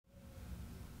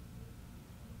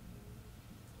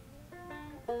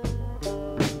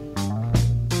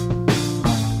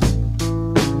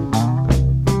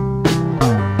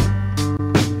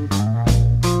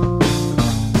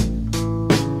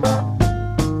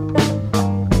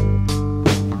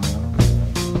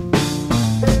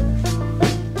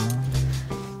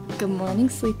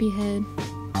sleepyhead.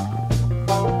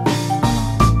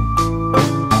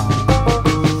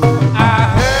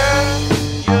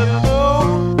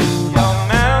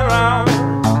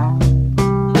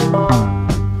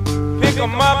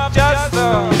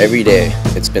 Every day,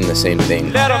 it's been the same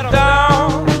thing. Let 'em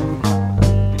down.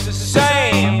 It's the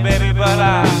same, baby, but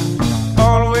I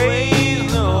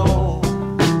always know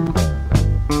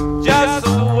just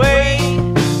the way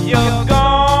you're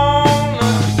gonna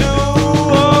do.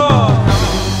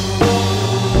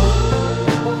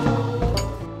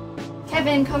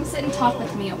 Kevin, come sit and talk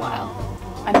with me a while.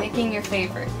 I'm making your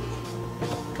favorite.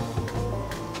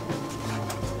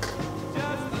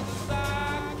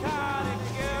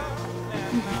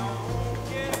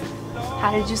 How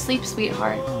did you sleep,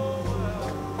 sweetheart?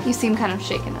 You seem kind of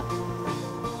shaken up.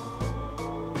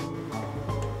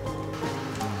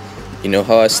 You know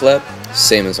how I slept?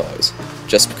 Same as always.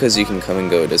 Just because you can come and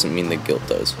go doesn't mean the guilt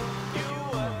does.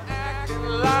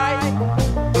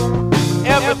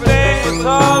 Everything's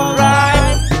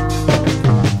alright.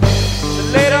 So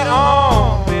later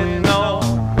on, with no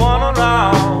one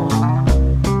around,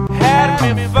 had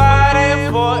me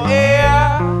fighting for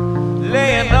air,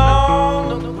 laying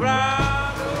on the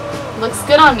ground. Looks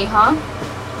good on me, huh?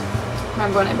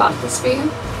 Remember when I bought this for you?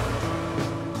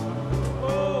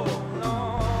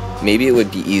 Maybe it would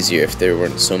be easier if there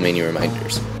weren't so many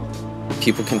reminders.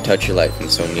 People can touch your life in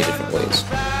so many different ways.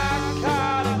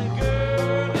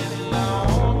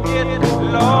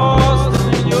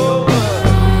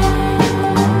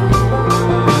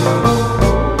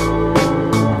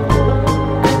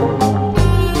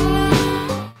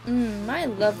 I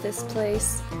love this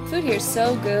place. Food here's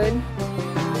so good.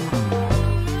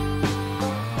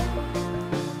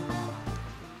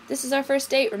 This is our first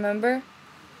date, remember?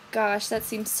 Gosh, that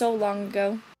seems so long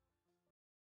ago.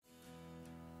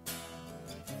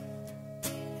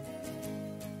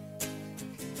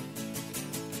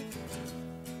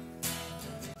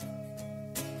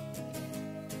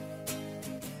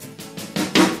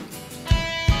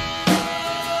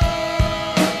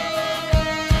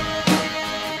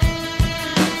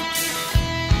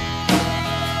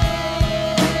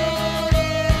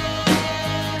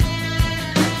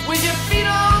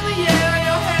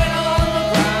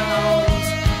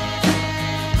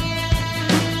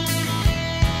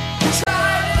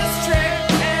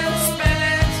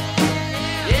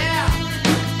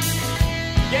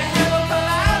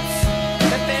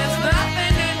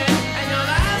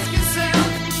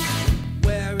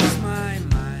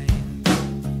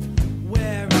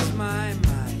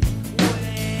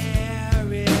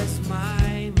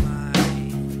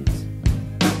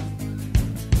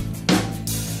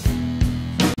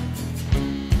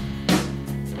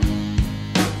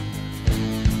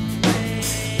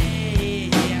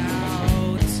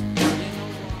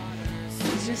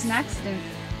 An accident,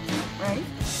 right?